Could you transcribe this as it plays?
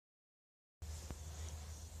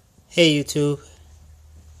Hey YouTube.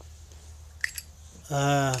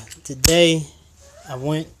 Today I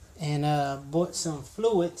went and bought some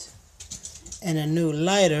fluid and a new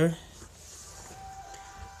lighter.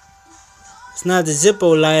 It's not the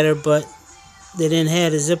Zippo lighter, but they didn't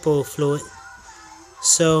have the Zippo fluid,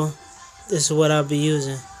 so this is what I'll be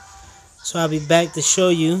using. So I'll be back to show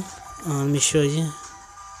you. Let me show you.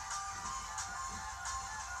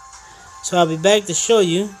 So I'll be back to show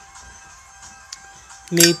you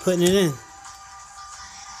me putting it in.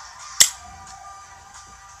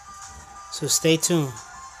 So stay tuned.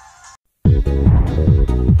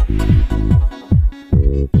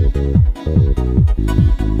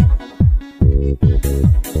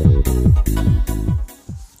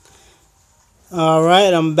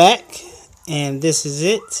 Alright, I'm back, and this is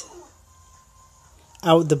it.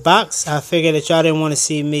 Out the box. I figured that y'all didn't want to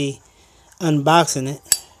see me unboxing it.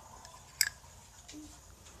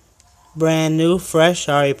 Brand new, fresh.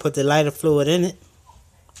 I already put the lighter fluid in it.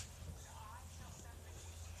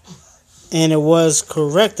 And it was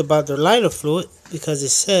correct about the lighter fluid because it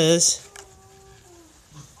says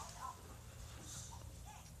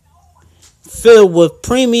filled with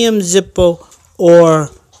premium Zippo or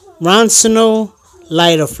Ronsonol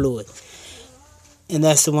lighter fluid. And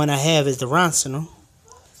that's the one I have, is the Ronsonol.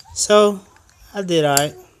 So I did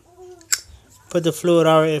alright. Put the fluid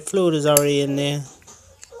already. The fluid is already in there.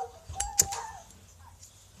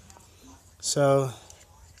 So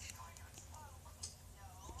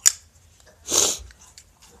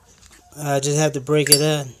I just have to break it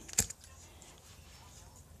up.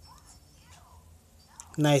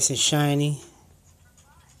 Nice and shiny.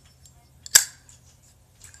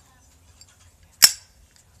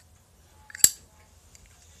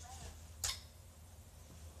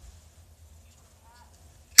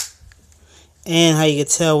 And how you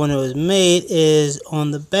can tell when it was made is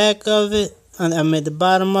on the back of it. I made the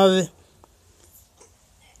bottom of it.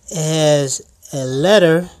 It has a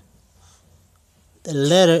letter. The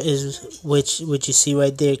letter is which you see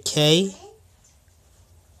right there, K.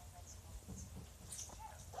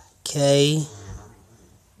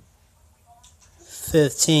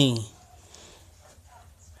 K15.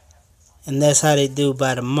 And that's how they do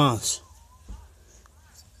by the months.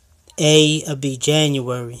 A will be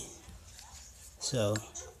January. So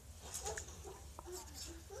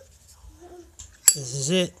this is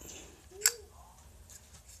it.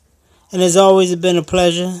 And as always, it's been a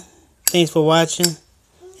pleasure. Thanks for watching,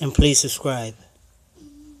 and please subscribe.